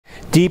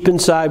Deep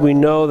inside, we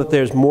know that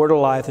there's more to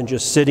life than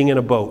just sitting in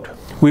a boat.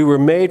 We were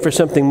made for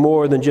something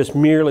more than just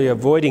merely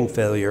avoiding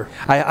failure.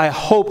 I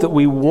hope that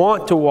we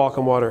want to walk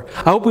on water.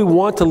 I hope we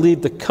want to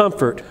leave the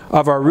comfort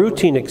of our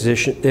routine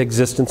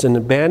existence and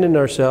abandon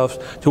ourselves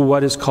to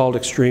what is called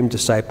extreme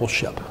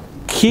discipleship.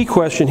 Key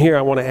question here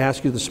I want to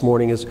ask you this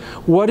morning is,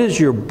 what is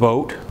your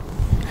boat?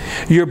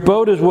 Your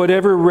boat is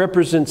whatever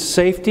represents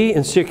safety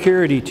and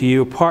security to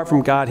you apart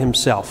from God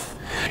Himself.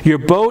 Your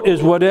boat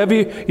is whatever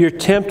you're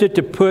tempted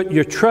to put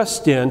your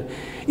trust in,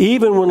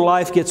 even when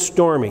life gets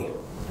stormy.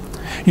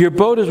 Your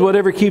boat is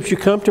whatever keeps you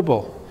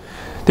comfortable,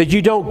 that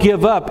you don't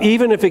give up,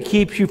 even if it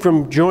keeps you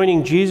from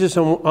joining Jesus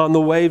on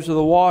the waves of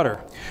the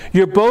water.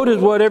 Your boat is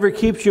whatever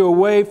keeps you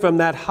away from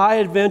that high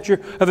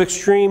adventure of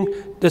extreme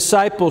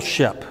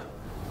discipleship.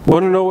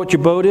 Want to know what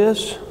your boat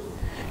is?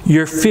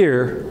 Your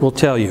fear will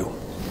tell you.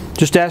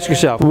 Just ask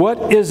yourself,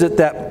 what is it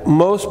that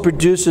most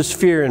produces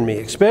fear in me,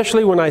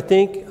 especially when I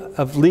think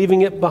of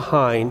leaving it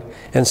behind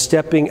and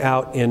stepping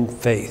out in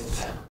faith?